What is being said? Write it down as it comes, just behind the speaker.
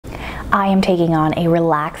I am taking on a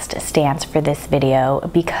relaxed stance for this video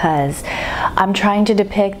because I'm trying to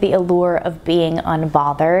depict the allure of being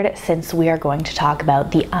unbothered, since we are going to talk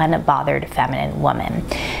about the unbothered feminine woman,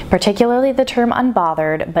 particularly the term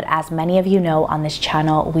unbothered. But as many of you know, on this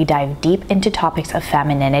channel we dive deep into topics of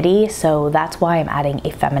femininity, so that's why I'm adding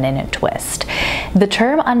a feminine twist. The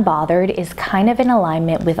term unbothered is kind of in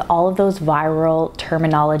alignment with all of those viral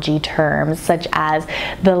terminology terms such as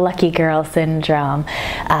the lucky girl syndrome,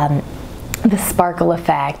 the sparkle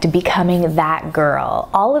effect, becoming that girl.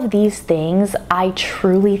 All of these things, I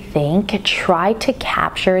truly think, try to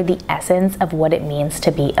capture the essence of what it means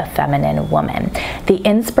to be a feminine woman. The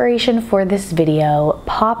inspiration for this video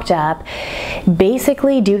popped up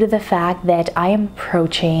basically due to the fact that I am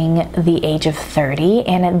approaching the age of 30,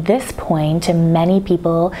 and at this point, many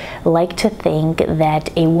people like to think that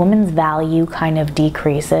a woman's value kind of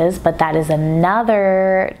decreases, but that is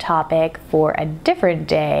another topic for a different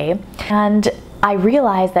day. And I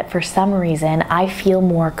realized that for some reason I feel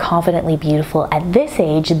more confidently beautiful at this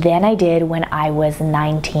age than I did when I was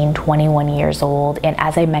 19, 21 years old. And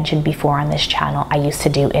as I mentioned before on this channel, I used to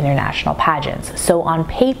do international pageants. So on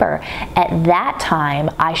paper, at that time,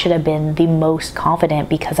 I should have been the most confident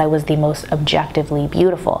because I was the most objectively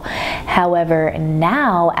beautiful. However,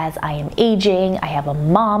 now as I am aging, I have a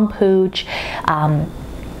mom pooch,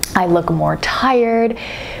 I look more tired.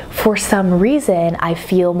 For some reason, I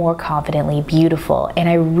feel more confidently beautiful, and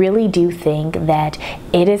I really do think that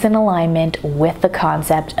it is in alignment with the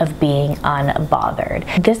concept of being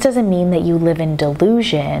unbothered. This doesn't mean that you live in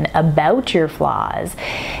delusion about your flaws,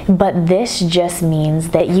 but this just means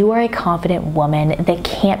that you are a confident woman that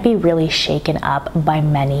can't be really shaken up by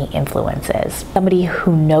many influences. Somebody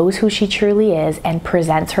who knows who she truly is and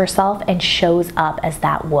presents herself and shows up as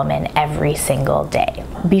that woman every single day.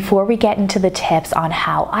 Before we get into the tips on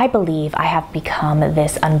how I believe I have become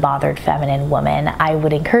this unbothered feminine woman, I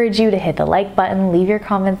would encourage you to hit the like button, leave your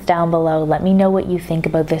comments down below, let me know what you think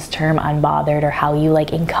about this term unbothered or how you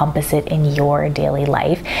encompass it in your daily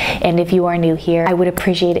life. And if you are new here, I would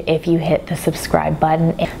appreciate it if you hit the subscribe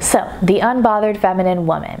button. So, the unbothered feminine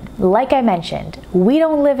woman. Like I mentioned, we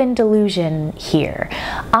don't live in delusion here.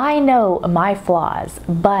 I know my flaws,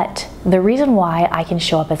 but the reason why I can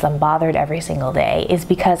show up as unbothered every single day is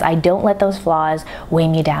because I don't let those flaws weigh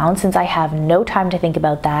me down. Since I have no time to think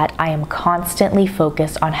about that, I am constantly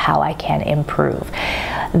focused on how I can improve.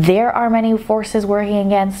 There are many forces working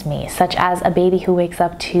against me, such as a baby who wakes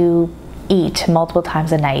up to eat multiple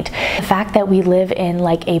times a night. The fact that we live in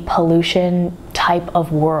a pollution type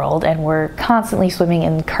of world and we're constantly swimming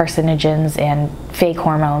in carcinogens and fake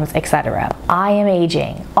hormones, etc. I am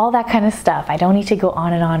aging, all that kind of stuff. I don't need to go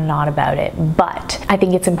on and on and on about it, but I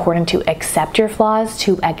think it's important to accept your flaws,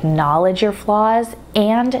 to acknowledge your flaws,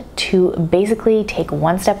 and to basically take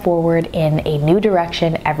one step forward in a new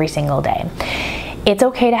direction every single day. It's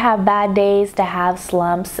okay to have bad days, to have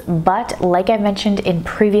slumps, but like I mentioned in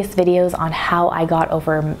previous videos on how I got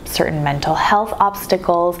over certain mental health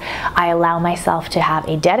obstacles, I allow myself to have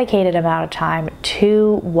a dedicated amount of time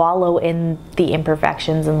to wallow in the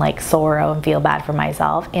imperfections and sorrow and feel bad for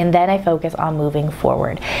myself, and then I focus on moving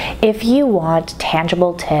forward. If you want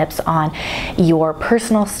tangible tips on your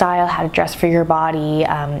personal style, how to dress for your body,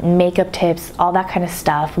 makeup tips, all that kind of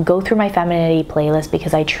stuff, go through my femininity playlist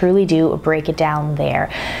because I truly do break it down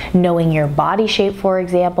there. Knowing your body shape, for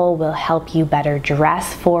example, will help you better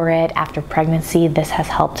dress for it. After pregnancy, this has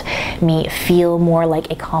helped me feel more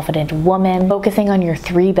like a confident woman. Focusing on your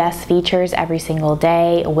 3 best features every single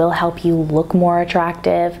day will help you look more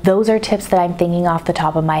attractive. Those are tips that I'm thinking off the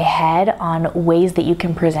top of my head on ways that you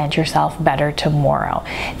can present yourself better tomorrow.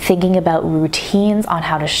 Thinking about routines on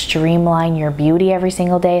how to streamline your beauty every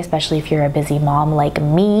single day, especially if you're a busy mom like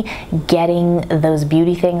me, getting those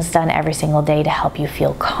beauty things done every single day to help you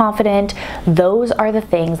feel confident. Those are the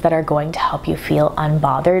things that are going to help you feel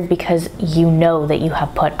unbothered because you know that you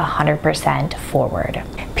have put 100% forward.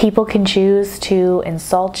 People can choose to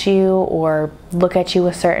insult you or look at you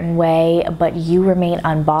a certain way, but you remain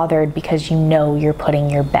unbothered because you know you're putting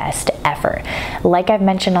your best effort. Like I've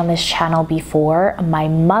mentioned on this channel before, my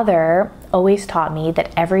mother always taught me that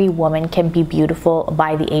every woman can be beautiful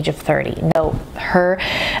by the age of 30. No, her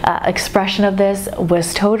expression of this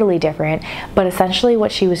was totally different, but essentially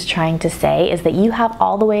what she was trying to say is that you have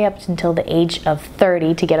all the way up until the age of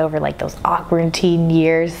 30 to get over those awkward teen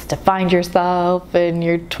years, to find yourself in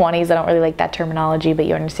your 20s. I don't really like that terminology, but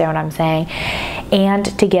you understand what I'm saying. And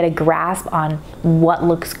to get a grasp on what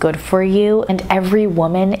looks good for you. And every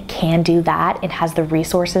woman can do that and has the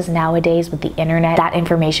resources nowadays with the internet, that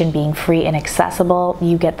information being free and accessible,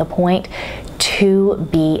 you get the point, to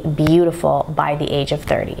be beautiful by the age of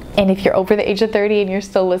 30. And if you're over the age of 30 and you're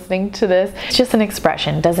still listening to this, it's just an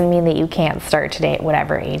expression. Doesn't mean that you can't start today at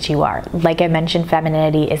whatever age you are. Like I mentioned,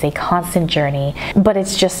 femininity is a constant journey, but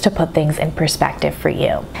it's just to put things in perspective for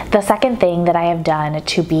you. The second thing that I have done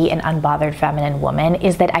to be an unbothered feminine woman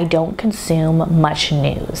is that I don't consume much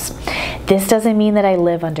news. This doesn't mean that I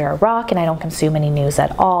live under a rock and I don't consume any news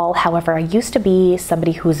at all. However, I used to be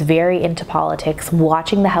somebody who's very into politics,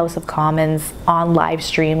 watching the House of Commons on live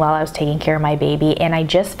stream while I was taking care of my baby, and I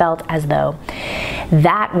just felt as though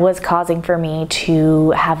that was causing for me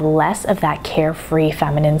to have less of that carefree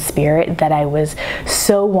feminine spirit that I was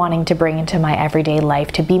so wanting to bring into my everyday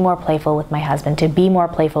life, to be more playful with my husband, to be more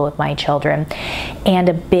playful with my children. And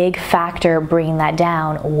a big factor bringing that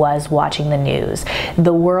down was watching the news.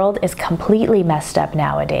 The world is completely messed up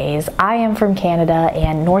nowadays. I am from Canada,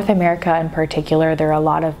 and North America in particular, there are a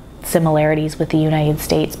lot of similarities with the United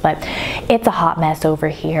States, but it's a hot mess over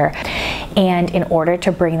here. And in order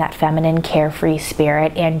to bring that feminine carefree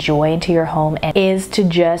spirit and joy into your home is to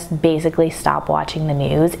just basically stop watching the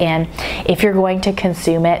news. And if you're going to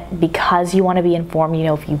consume it because you want to be informed, you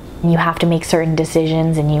know, if you have to make certain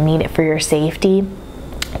decisions and you need it for your safety,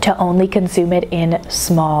 to only consume it in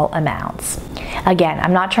small amounts. Again,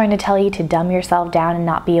 I'm not trying to tell you to dumb yourself down and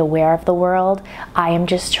not be aware of the world. I am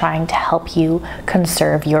just trying to help you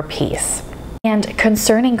conserve your peace. And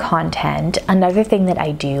concerning content, another thing that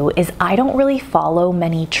I do is I don't really follow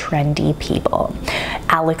many trendy people.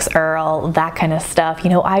 Alex Earl, that kind of stuff.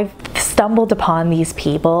 You know, I've stumbled upon these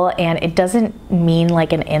people, and it doesn't mean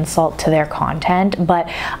like an insult to their content, but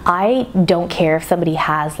I don't care if somebody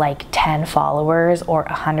has like 10 followers or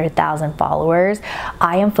 100,000 followers.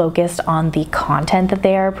 I am focused on the content that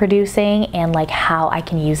they are producing and like how I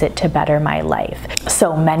can use it to better my life.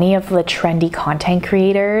 So many of the trendy content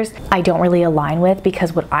creators I don't really align with,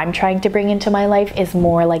 because what I'm trying to bring into my life is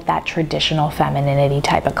more like that traditional femininity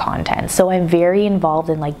type of content. So I'm very involved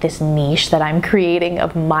in like this niche that I'm creating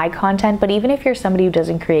of my content. But even if you're somebody who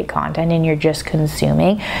doesn't create content and you're just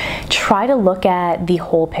consuming, try to look at the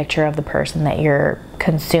whole picture of the person that you're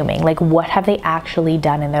consuming. Like, what have they actually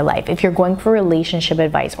done in their life? If you're going for relationship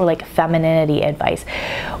advice or like femininity advice,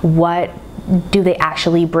 what do they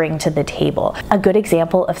actually bring to the table? A good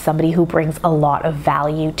example of somebody who brings a lot of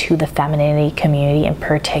value to the femininity community in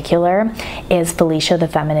particular is Felicia the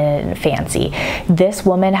Feminine and Fancy. This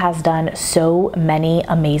woman has done so many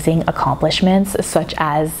amazing accomplishments, such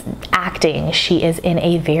as acting. She is in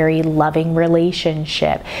a very loving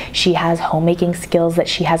relationship. She has homemaking skills that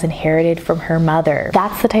she has inherited from her mother.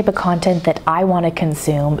 That's the type of content that I want to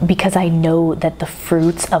consume, because I know that the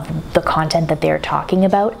fruits of the content that they're talking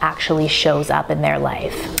about actually shows up in their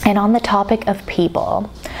life. And on the topic of people,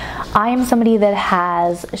 I am somebody that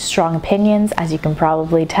has strong opinions, as you can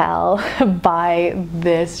probably tell by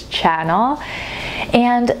this channel.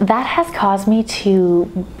 And that has caused me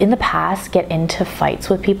to, in the past, get into fights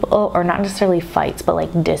with people, or not necessarily fights, but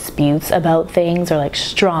like disputes about things, or like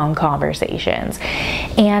strong conversations.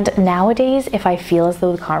 And nowadays, if I feel as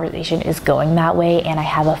though the conversation is going that way and I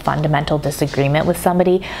have a fundamental disagreement with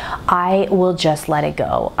somebody, I will just let it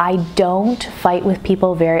go. I don't fight with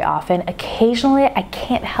people very often. Occasionally, I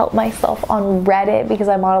can't help myself on Reddit, because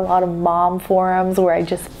I'm on a lot of mom forums where I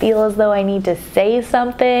just feel as though I need to say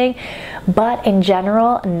something. But in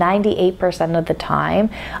general, 98% of the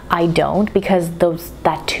time, I don't, because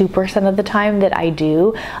that 2% of the time that I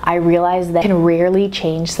do, I realize that you can rarely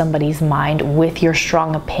change somebody's mind with your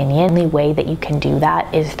strong opinion. The only way that you can do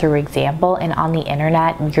that is through example, and on the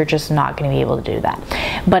internet, you're just not going to be able to do that.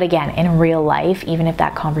 But again, in real life, even if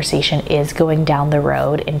that conversation is going down the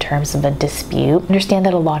road in terms of a dispute, understand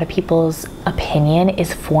that a lot of people's opinion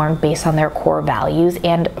is formed based on their core values,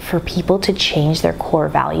 and for people to change their core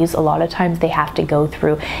values, a lot of times they have to go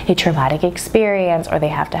through a traumatic experience, or they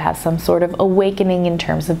have to have some sort of awakening in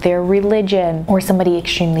terms of their religion, or somebody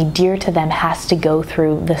extremely dear to them has to go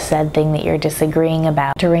through the said thing that you're disagreeing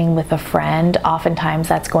about. During with a friend, oftentimes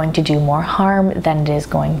that's going to do more harm than it is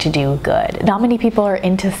going to do good. Not many people are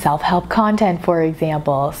into self-help content, for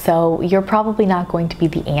example, so you're probably not going to be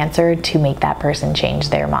the answer to make that person change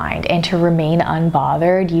their mind. And to remain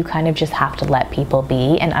unbothered, you kind of just have to let people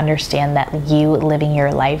be and understand that you living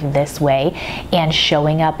your life this way and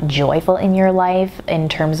showing up joyful in your life in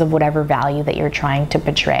terms of whatever value that you're trying to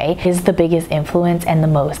portray is the biggest influence and the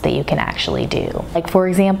most that you can actually do. Like, for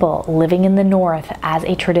example, living in the North as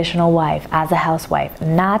a traditional wife, as a housewife,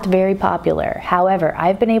 not very popular. However,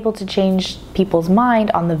 I've been able to change people's mind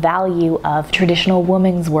on the value of traditional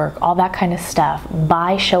women's work, all that kind of stuff,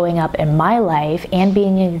 by showing up in my life and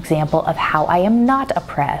being an example of how I am not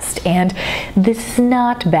oppressed, and this is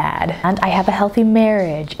not bad, and I have a healthy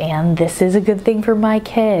marriage, and this is a good thing for my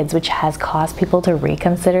kids, which has caused people to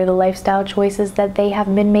reconsider the lifestyle choices that they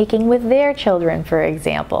have been making with their children, for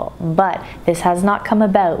example. But this has not come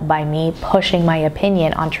about by me pushing my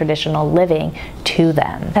opinion on traditional living to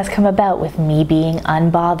them. It has come about with me being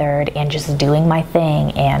unbothered and just doing my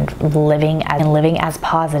thing and living as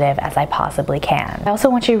positive as I possibly can. I also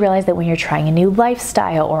want you to realize that when you're trying a new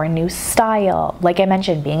lifestyle or a new style, like I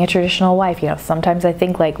mentioned, being a traditional wife, you know, sometimes I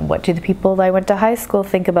think, like, what do the people that I went to high school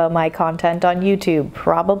think about my content on YouTube?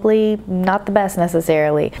 Probably not the best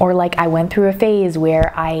necessarily. Or like, I went through a phase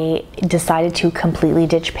where I decided to completely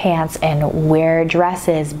ditch pants and wear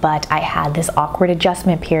dresses, but I had this awkward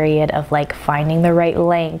adjustment period of like finding the right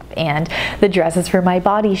length and the dresses for my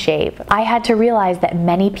body shape. I had to realize that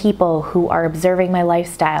many people who are observing my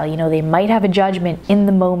lifestyle, you know, they might have a judgment in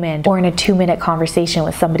the moment or in a 2-minute conversation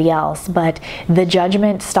with somebody else, but the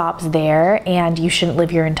judgment stops there, and you shouldn't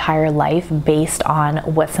live your entire life based on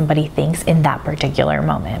what somebody thinks in that particular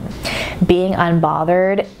moment. Being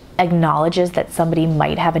unbothered acknowledges that somebody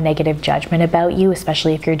might have a negative judgment about you,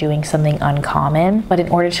 especially if you're doing something uncommon. But in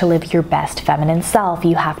order to live your best feminine self,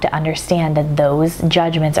 you have to understand that those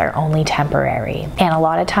judgments are only temporary. And a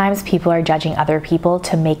lot of times people are judging other people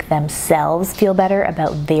to make themselves feel better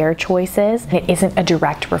about their choices. It isn't a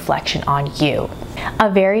direct reflection on you.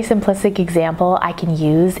 A very simplistic example I can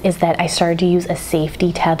use is that I started to use a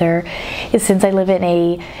safety tether since I live in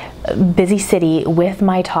a busy city with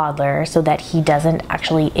my toddler so that he doesn't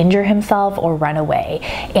actually injure himself or run away.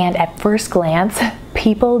 And at first glance,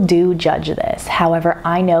 people do judge this. However,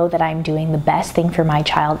 I know that I'm doing the best thing for my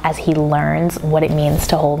child as he learns what it means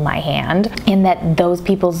to hold my hand, and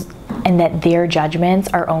that their judgments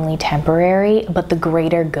are only temporary, but the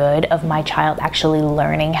greater good of my child actually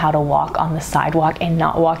learning how to walk on the sidewalk and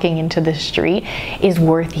not walking into the street is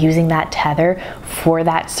worth using that tether for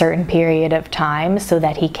that certain period of time so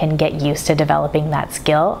that he can get used to developing that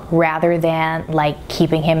skill, rather than like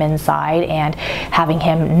keeping him inside and having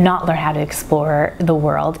him not learn how to explore the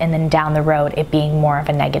world and then down the road it being more of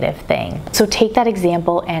a negative thing. So take that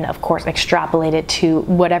example and of course extrapolate it to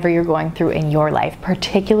whatever you're going through in your life,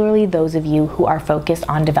 particularly those of you who are focused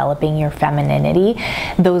on developing your femininity,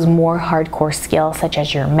 those more hardcore skills such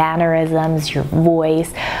as your mannerisms, your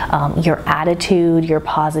voice, your attitude, your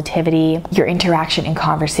positivity, your interaction and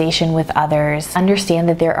conversation with others. Understand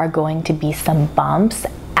that there are going to be some bumps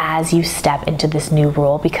as you step into this new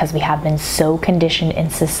role, because we have been so conditioned in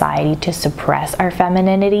society to suppress our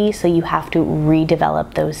femininity, so you have to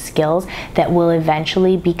redevelop those skills that will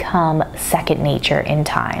eventually become second nature in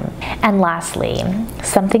time. And lastly,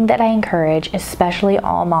 something that I encourage especially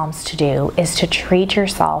all moms to do is to treat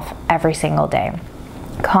yourself every single day.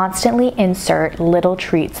 Constantly insert little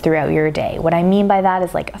treats throughout your day. What I mean by that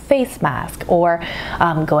is like a face mask or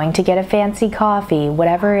going to get a fancy coffee,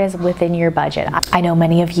 whatever is within your budget. I know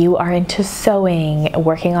many of you are into sewing,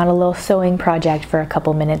 working on a little sewing project for a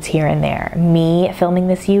couple minutes here and there. Me filming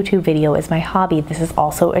this YouTube video is my hobby. This is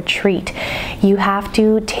also a treat. You have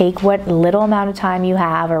to take what little amount of time you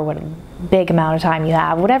have, or what big amount of time you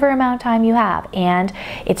have, whatever amount of time you have, and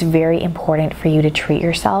it's very important for you to treat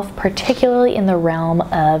yourself, particularly in the realm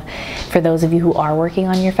of, for those of you who are working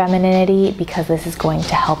on your femininity, because this is going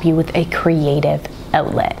to help you with a creative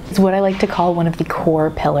outlet. It's what I like to call one of the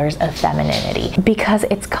core pillars of femininity, because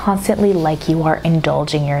it's constantly like you are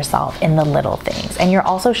indulging yourself in the little things, and you're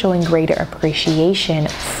also showing greater appreciation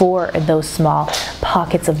for those small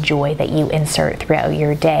pockets of joy that you insert throughout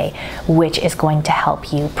your day, which is going to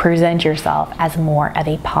help you present yourself as more of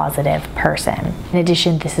a positive person. In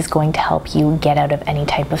addition, this is going to help you get out of any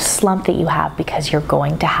type of slump that you have, because you're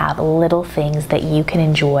going to have little things that you can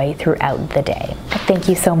enjoy throughout the day. Thank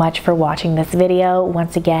you so much for watching this video.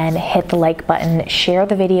 Once again, hit the like button, share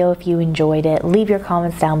the video if you enjoyed it, leave your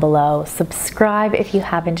comments down below, subscribe if you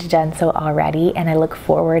haven't done so already, and I look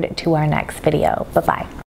forward to our next video.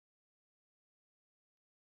 Bye-bye.